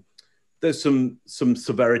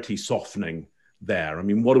severity softening there. I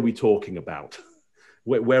mean, what are we talking about?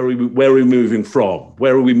 Where are we moving from?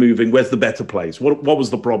 Where are we moving? Where's the better place? What was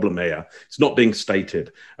the problem here? It's not being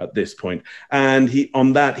stated at this point. And he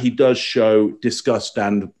does show disgust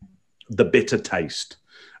and the bitter taste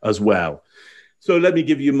as well. So let me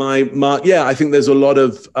give you my mark. Yeah, I think there's a lot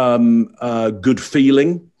of good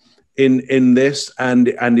feeling in this, and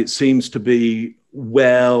it seems to be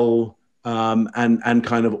well and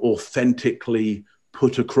kind of authentically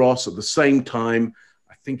put across. At the same time,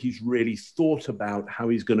 I think he's really thought about how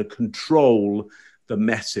he's going to control the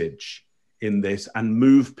message in this and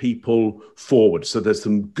move people forward. So there's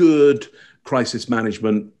some good crisis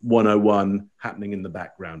management 101 happening in the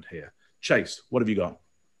background here. Chase, what have you got?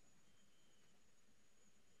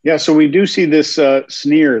 Yeah, so we do see this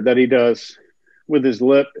sneer that he does with his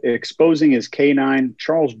lip, exposing his canine.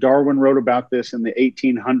 Charles Darwin wrote about this in the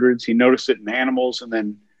 1800s. He noticed it in animals and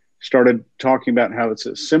then started talking about how it's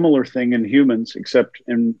a similar thing in humans, except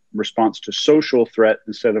in response to social threat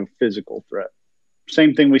instead of physical threat.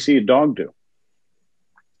 Same thing we see a dog do.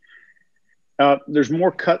 There's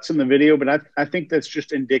more cuts in the video, but I think that's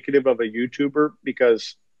just indicative of a YouTuber,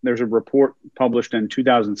 because there's a report published in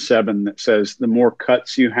 2007 that says the more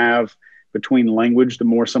cuts you have between language, the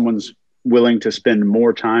more someone's willing to spend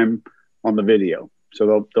more time on the video.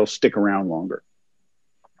 So they'll stick around longer.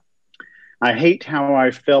 I hate how I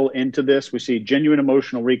fell into this. We see genuine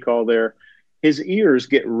emotional recall there. His ears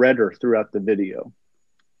get redder throughout the video.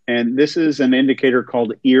 And this is an indicator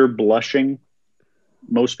called ear blushing.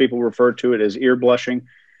 Most people refer to it as ear blushing.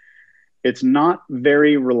 It's not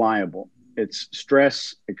very reliable. It's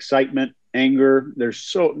stress, excitement, anger.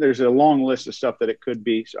 There's a long list of stuff that it could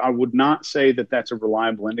be. So I would not say that that's a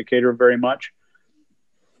reliable indicator very much.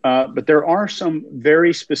 But there are some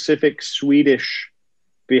very specific Swedish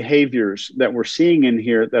behaviors that we're seeing in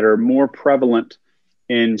here that are more prevalent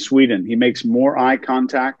in Sweden. He makes more eye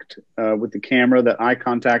contact with the camera. That eye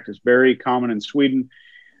contact is very common in Sweden.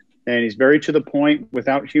 And he's very to the point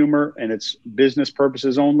without humor, and it's business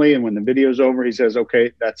purposes only. And when the video's over, he says,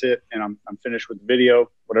 okay, that's it. And I'm finished with the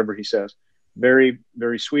video, whatever he says. Very,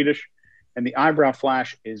 very Swedish. And the eyebrow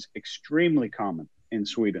flash is extremely common in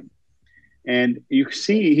Sweden. And you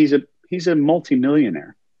see he's a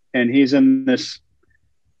multimillionaire, and he's in this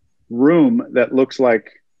room that looks like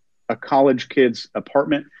a college kid's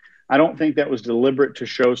apartment. I don't think that was deliberate to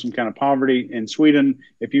show some kind of poverty. In Sweden,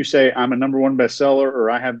 if you say I'm a #1 bestseller or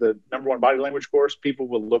I have the #1 body language course, people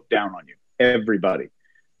will look down on you, everybody.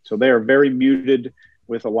 So they are very muted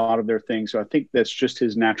with a lot of their things. So I think that's just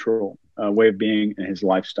his natural way of being and his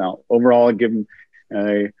lifestyle. Overall, I'd give him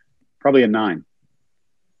probably a 9.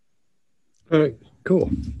 All right,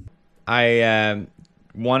 cool. I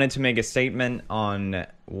wanted to make a statement on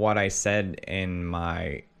what I said in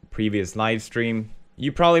my previous live stream.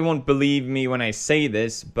 You probably won't believe me when I say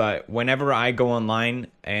this, but whenever I go online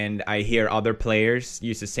and I hear other players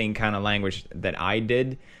use the same kind of language that I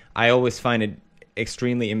did, I always find it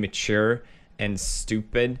extremely immature and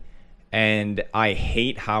stupid, and I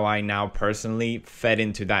hate how I now personally fed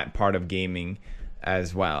into that part of gaming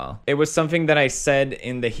as well. It was something that I said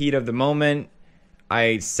in the heat of the moment.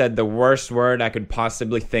 I said the worst word I could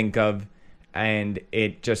possibly think of, and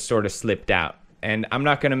it just sort of slipped out. And I'm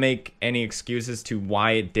not going to make any excuses to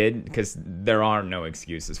why it did, because there are no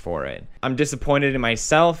excuses for it. I'm disappointed in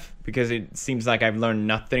myself because it seems like I've learned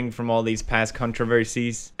nothing from all these past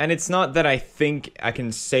controversies. And it's not that I think I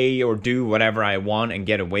can say or do whatever I want and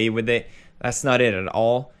get away with it. That's not it at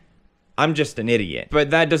all. I'm just an idiot. But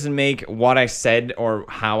that doesn't make what I said or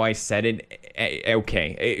how I said it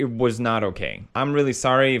okay. It was not okay. I'm really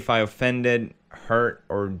sorry if I offended, hurt,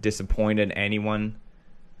 or disappointed anyone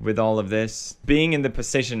with all of this. Being in the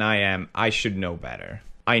position I am, I should know better.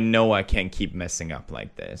 I know I can't keep messing up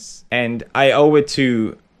like this. And I owe it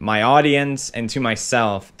to my audience and to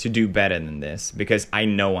myself to do better than this, because I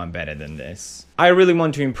know I'm better than this. I really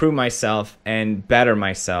want to improve myself and better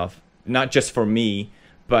myself, not just for me,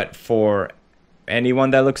 but for anyone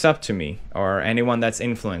that looks up to me or anyone that's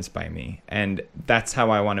influenced by me. And that's how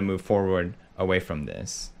I want to move forward away from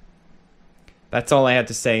this. That's all I had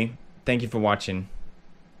to say. Thank you for watching.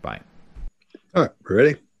 Bye. All right,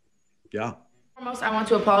 ready? Yeah. Foremost, I want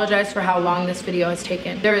to apologize for how long this video has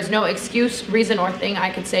taken. There is no excuse, reason, or thing I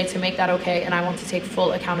could say to make that okay, and I want to take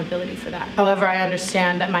full accountability for that. However, I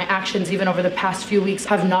understand that my actions, even over the past few weeks,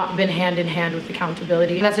 have not been hand in hand with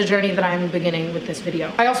accountability, and that's a journey that I am beginning with this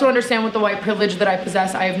video. I also understand with the white privilege that I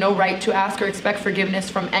possess, I have no right to ask or expect forgiveness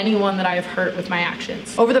from anyone that I have hurt with my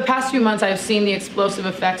actions. Over the past few months, I have seen the explosive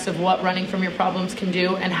effects of what running from your problems can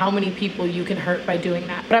do and how many people you can hurt by doing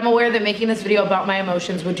that. But I'm aware that making this video about my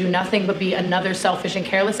emotions would do nothing but be another selfish and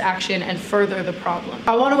careless action and further the problem.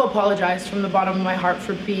 I want to apologize from the bottom of my heart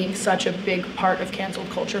for being such a big part of canceled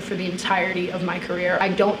culture for the entirety of my career. I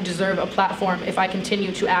don't deserve a platform if I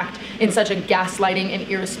continue to act in such a gaslighting and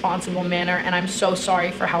irresponsible manner, and I'm so sorry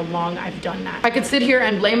for how long I've done that. I could sit here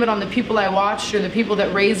and blame it on the people I watched or the people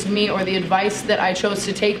that raised me or the advice that I chose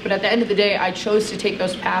to take, but at the end of the day, I chose to take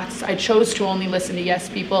those paths. I chose to only listen to yes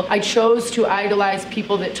people. I chose to idolize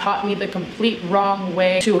people that taught me the complete wrong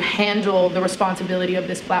way to handle the responsibility of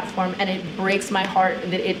this platform, and it breaks my heart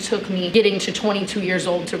that it took me getting to 22 years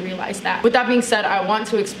old to realize that. With that being said, I want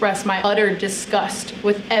to express my utter disgust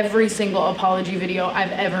with every single apology video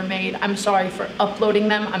I've ever made. I'm sorry for uploading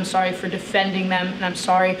them, I'm sorry for defending them, and I'm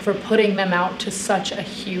sorry for putting them out to such a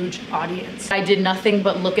huge audience. I did nothing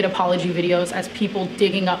but look at apology videos as people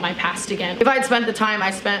digging up my past again. If I'd spent the time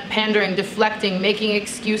I spent pandering, deflecting, making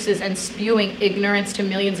excuses, and spewing ignorance to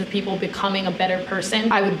millions of people becoming a better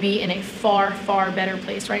person, I would be in a far, far better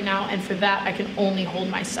place right now, and for that I can only hold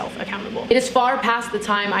myself accountable. It is far past the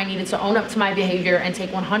time I needed to own up to my behavior and take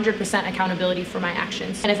 100% accountability for my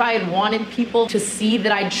actions. And if I had wanted people to see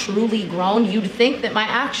that I'd truly grown, you'd think that my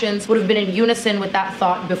actions would have been in unison with that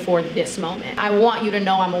thought before this moment. I want you to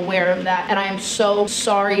know I'm aware of that, and I am so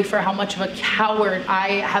sorry for how much of a coward I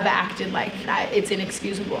have acted like. It's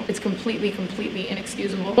inexcusable. It's completely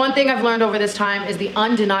inexcusable. One thing I've learned over this time is the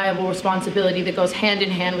undeniable responsibility that goes hand in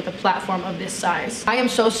hand with a platform of this size. I am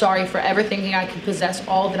so sorry for ever thinking I could possess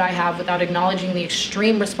all that I have without acknowledging the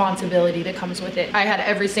extreme responsibility that comes with it. I had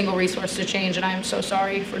every single resource to change, and I am so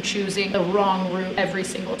sorry for choosing the wrong route every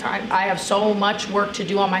single time. I have so much work to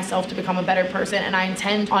do on myself to become a better person, and I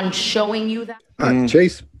intend on showing you that. All right,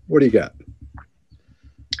 Chase, what do you got?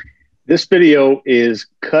 This video is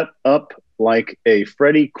cut up like a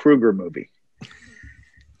Freddy Krueger movie.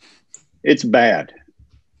 It's bad.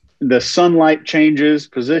 The sunlight changes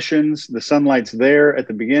positions. The sunlight's there at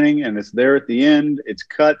the beginning and it's there at the end. It's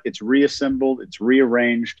cut, it's reassembled, it's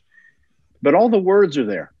rearranged. But all the words are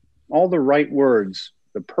there. all the right words,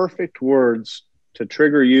 the perfect words to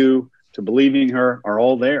trigger you to believing her are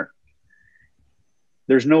all there.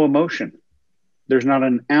 There's no emotion. There's not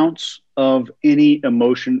an ounce of any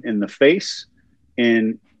emotion in the face,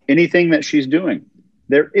 in anything that she's doing.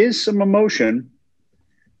 There is some emotion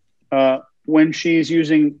when she's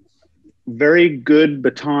using very good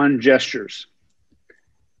baton gestures.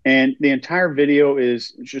 And the entire video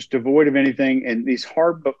is just devoid of anything. And these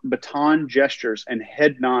hard baton gestures and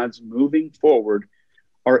head nods moving forward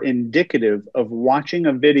are indicative of watching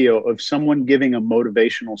a video of someone giving a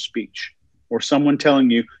motivational speech, or someone telling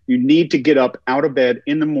you, you need to get up out of bed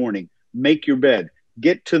in the morning, make your bed,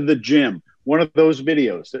 get to the gym. One of those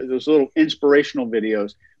videos, those little inspirational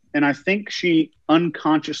videos. And I think she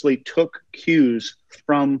unconsciously took cues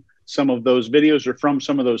from some of those videos or from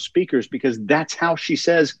some of those speakers, because that's how she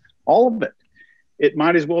says all of it. It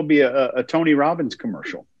might as well be a Tony Robbins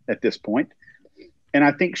commercial at this point. And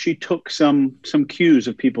I think she took some cues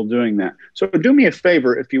of people doing that. So do me a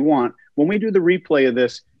favor, if you want, when we do the replay of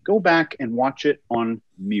this, go back and watch it on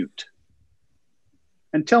mute.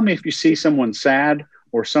 And tell me if you see someone sad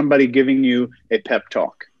or somebody giving you a pep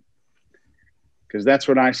talk. Because that's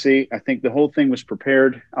what I see. I think the whole thing was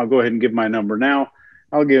prepared. I'll go ahead and give my number now.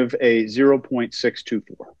 I'll give a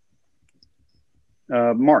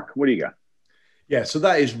 0.624. Mark, what do you got? Yeah, so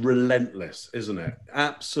that is relentless, isn't it?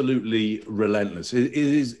 Absolutely relentless. It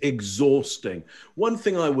is exhausting. One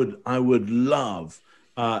thing I would love,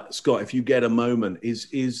 Scott, if you get a moment,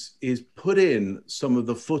 is put in some of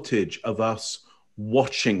the footage of us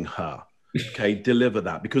watching her. Okay, deliver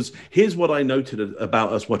that, because here's what I noted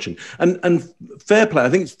about us watching. And fair play, I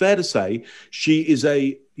think it's fair to say she is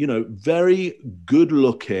a very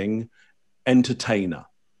good-looking entertainer,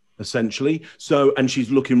 essentially. So, and she's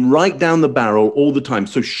looking right down the barrel all the time.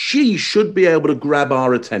 So she should be able to grab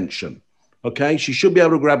our attention. Okay, she should be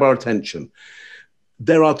able to grab our attention.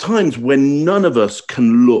 There are times when none of us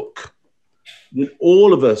can look.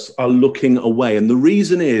 All of us are looking away, and the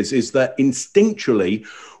reason is that instinctually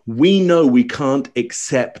we know we can't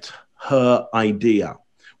accept her idea.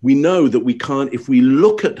 We know that we can't, if we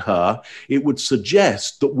look at her, it would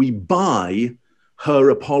suggest that we buy her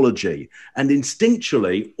apology. And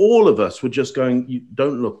instinctually, all of us were just going,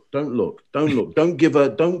 don't look, don't look, don't look, don't give her,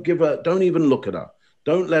 don't even look at her.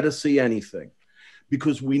 Don't let her see anything.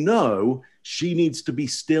 Because we know she needs to be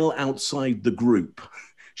still outside the group.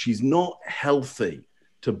 She's not healthy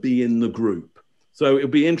to be in the group. So it'll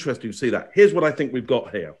be interesting to see that. Here's what I think we've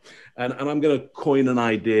got here. And I'm going to coin an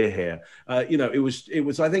idea here. It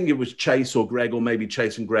was, I think it was Chase or Greg, or maybe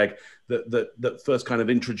Chase and Greg, that first kind of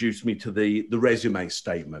introduced me to the resume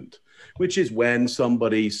statement, which is when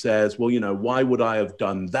somebody says, well, why would I have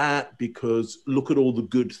done that? Because look at all the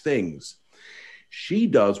good things. She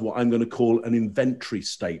does what I'm going to call an inventory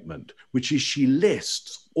statement, which is she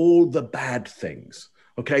lists all the bad things.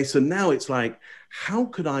 Okay, so now it's like, how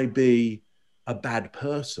could I be a bad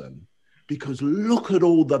person? Because look at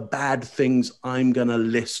all the bad things I'm going to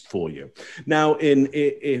list for you. Now,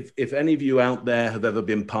 if any of you out there have ever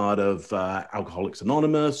been part of Alcoholics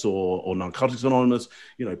Anonymous or Narcotics Anonymous,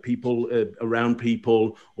 people around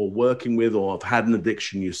people or working with or have had an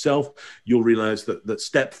addiction yourself, you'll realize that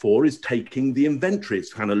step 4 is taking the inventory.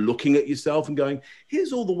 It's kind of looking at yourself and going,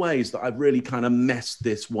 here's all the ways that I've really kind of messed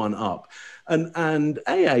this one up. And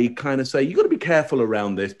AA kind of say, you've got to be careful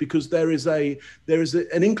around this, because there is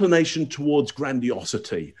an inclination towards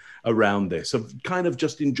grandiosity around this, of kind of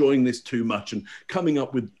just enjoying this too much and coming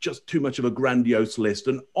up with just too much of a grandiose list,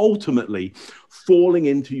 and ultimately falling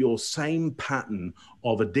into your same pattern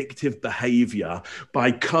of addictive behavior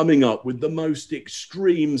by coming up with the most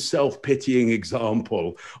extreme self-pitying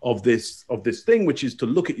example of this thing, which is to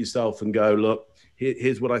look at yourself and go, look,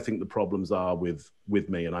 here's what I think the problems are with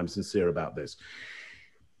me, and I'm sincere about this.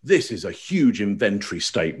 This is a huge inventory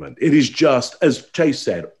statement. It is just, as Chase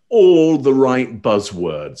said, all the right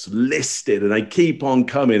buzzwords listed, and they keep on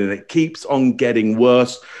coming, and it keeps on getting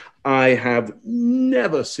worse. I have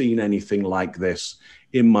never seen anything like this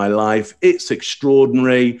in my life. It's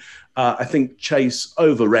extraordinary. I think Chase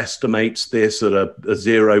overestimates this at a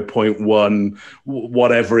 0.1,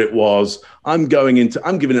 whatever it was. I'm giving it a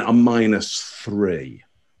 -3,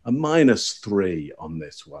 a -3 on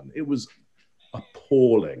this one. It was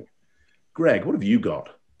appalling. Greg, what have you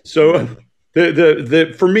got? So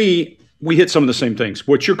for me, we hit some of the same things.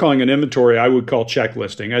 What you're calling an inventory, I would call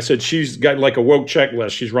checklisting. I said she's got like a woke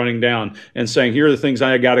checklist she's running down and saying, here are the things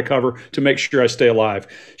I got to cover to make sure I stay alive.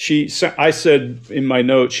 I said in my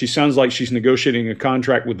notes, she sounds like she's negotiating a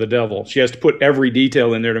contract with the devil. She has to put every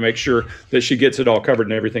detail in there to make sure that she gets it all covered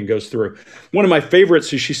and everything goes through. One of my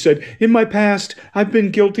favorites is she said, in my past, I've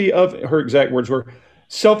been guilty of, her exact words were,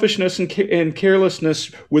 selfishness and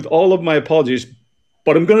carelessness with all of my apologies,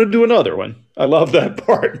 but I'm going to do another one. I love that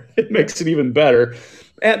part. It makes it even better.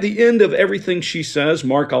 At the end of everything she says,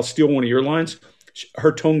 Mark, I'll steal one of your lines,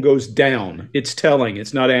 her tone goes down. It's telling.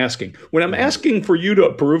 It's not asking. When I'm asking for you to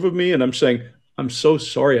approve of me and I'm saying, I'm so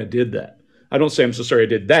sorry I did that. I don't say I'm so sorry I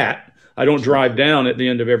did that. I don't drive down at the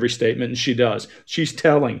end of every statement, and she does. She's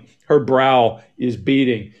telling. Her brow is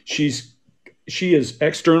beating. She is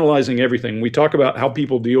externalizing everything. We talk about how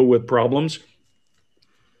people deal with problems.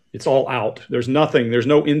 It's all out. There's nothing. There's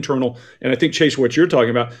no internal. And I think, Chase, what you're talking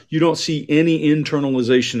about, you don't see any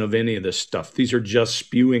internalization of any of this stuff. These are just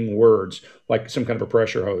spewing words like some kind of a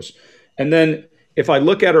pressure hose. And then if I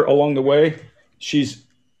look at her along the way, she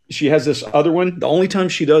has this other one. The only time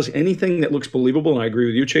she does anything that looks believable, and I agree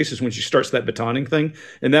with you, Chase, is when she starts that batoning thing.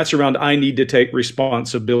 And that's around, I need to take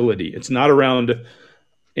responsibility. It's not around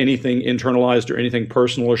anything internalized or anything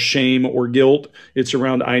personal or shame or guilt. It's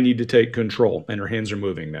around, I need to take control, and her hands are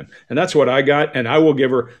moving then. And that's what I got. And I will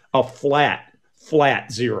give her a flat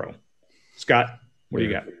 0. Scott, what do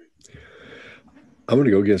you got? I'm going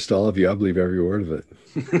to go against all of you. I believe every word of it.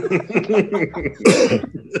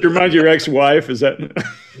 You remind your ex-wife, is that?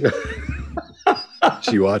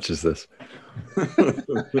 She watches this.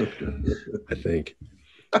 I think.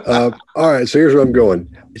 All right, so here's where I'm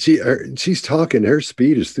going. She's talking. Her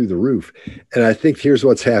speed is through the roof, and I think here's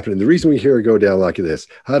what's happening. The reason we hear her go down like this,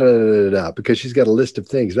 because she's got a list of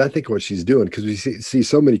things. But I think what she's doing, because we see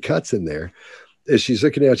so many cuts in there, is she's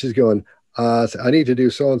looking at. She's going, I need to do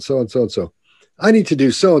so and so and so and so. I need to do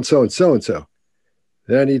so and so and so and so.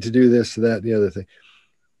 Then I need to do this, that, and the other thing.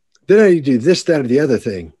 Then I need to do this, that, or the other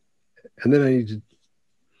thing, and then I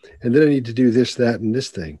need to do this, that, and this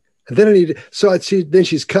thing. And then then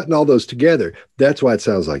she's cutting all those together. That's why it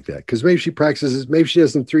sounds like that. Because maybe she practices, maybe she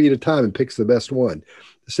does them 3 at a time and picks the best one.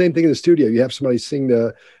 The same thing in the studio. You have somebody sing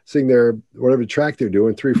their whatever track they're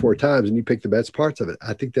doing 3 or 4 times, and you pick the best parts of it.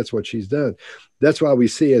 I think that's what she's done. That's why we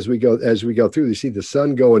see as we go through, you see the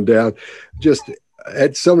sun going down. Just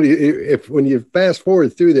at somebody, when you fast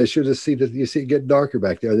forward through this, you'll just see that you see it get darker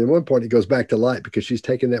back there. And then at one point it goes back to light because she's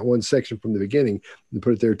taken that one section from the beginning and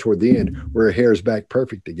put it there toward the end where her hair is back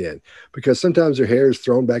perfect again. Because sometimes her hair is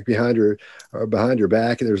thrown back behind her or behind her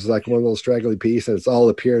back, and there's like one little straggly piece, and it's all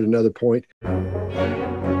up here at another point.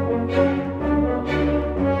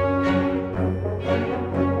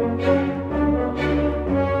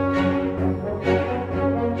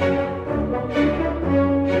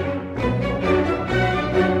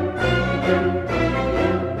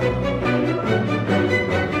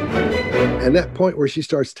 And that point where she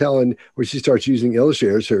starts using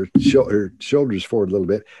illustrators, her shoulders forward a little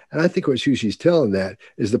bit. And I think who she's telling that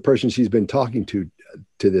is the person she's been talking to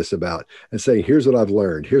this about, and saying, here's what I've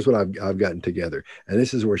learned. Here's what I've gotten together. And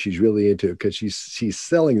this is where she's really into it, because she's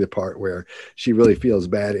selling the part where she really feels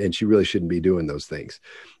bad and she really shouldn't be doing those things.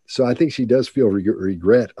 So I think she does feel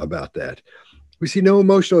regret about that. We see no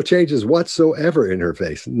emotional changes whatsoever in her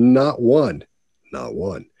face. Not one.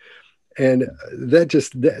 And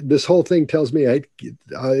this whole thing tells me, I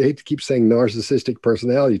hate to keep saying narcissistic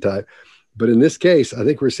personality type, but in this case, I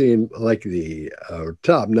think we're seeing like the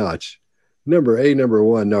top notch number 1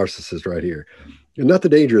 narcissist right here. And not the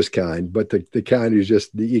dangerous kind, but the kind who's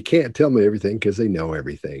just, you can't tell me everything because they know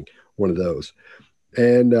everything. One of those.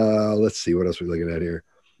 And let's see what else we're looking at here.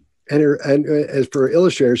 And as for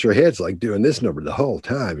illustrators, her head's like doing this number the whole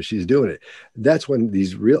time, and she's doing it. That's when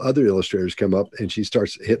these real other illustrators come up and she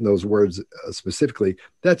starts hitting those words specifically.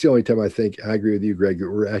 That's the only time I think I agree with you, Greg, that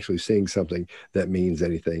we're actually seeing something that means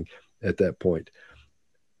anything at that point.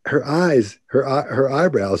 Her eyes, her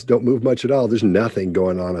eyebrows don't move much at all. There's nothing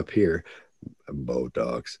going on up here.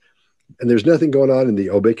 Botox. And there's nothing going on in the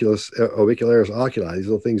orbicularis oculi, these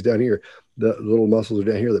little things down here. The little muscles are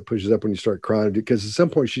down here that pushes up when you start crying, because at some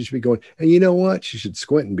point she should be going, and you know what? She should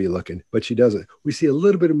squint and be looking, but she doesn't. We see a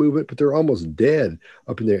little bit of movement, but they're almost dead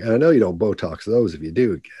up in there. And I know you don't Botox those. If you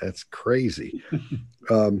do, that's crazy.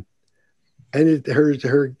 And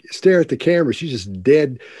her stare at the camera, she's just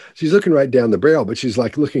dead. She's looking right down the barrel, but she's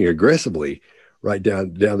like looking aggressively right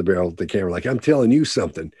down the barrel of the camera. Like, I'm telling you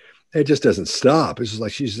something. It just doesn't stop. It's just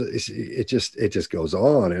like it just goes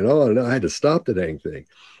on and on. And I had to stop the dang thing.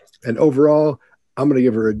 And overall, I'm going to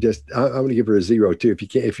give her I'm going to give her a 0 too.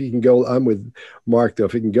 If you can go, I'm with Mark though.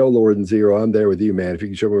 If you can go lower than 0, I'm there with you, man. If you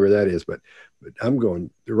can show me where that is, but I'm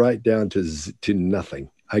going right down to nothing.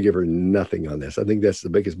 I give her nothing on this. I think that's the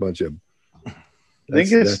biggest bunch of. I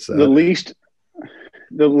think it's the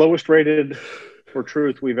lowest rated for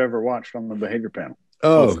truth we've ever watched on the behavior panel.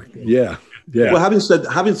 Oh yeah. Well, having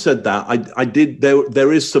said that, I did.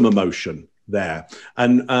 There is some emotion there,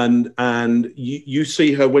 and you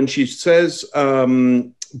see her when she says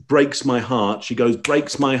breaks my heart. She goes,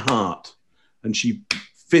 breaks my heart, and she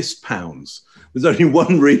fist pounds. There's only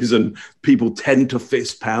one reason people tend to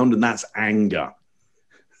fist pound, and that's anger.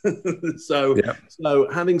 So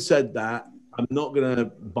having said that, I'm not going to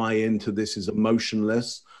buy into this as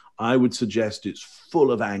emotionless. I would suggest it's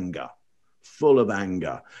full of anger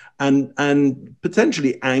and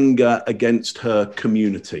potentially anger against her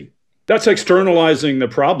community. That's externalizing the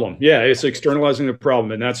problem. Yeah, it's externalizing the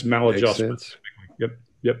problem, and that's maladjustment. Yep.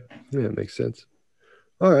 Yeah, it makes sense.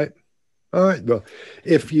 All right. Well,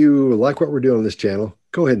 if you like what we're doing on this channel,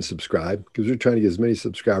 go ahead and subscribe, because we're trying to get as many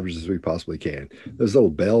subscribers as we possibly can. There's a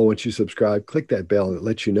little bell once you subscribe. Click that bell, and it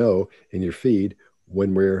lets you know in your feed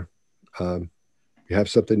when we have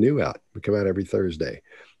something new out. We come out every Thursday.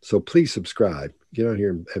 So please subscribe. Get on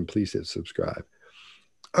here and please hit subscribe.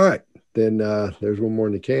 All right. Then there's one more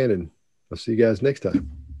in the can, and I'll see you guys next time.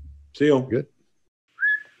 See you. Good.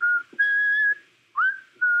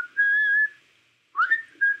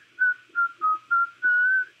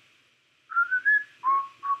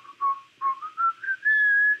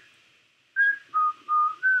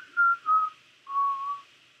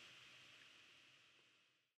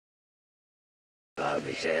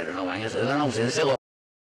 Vi ser, no van a ser, no sé,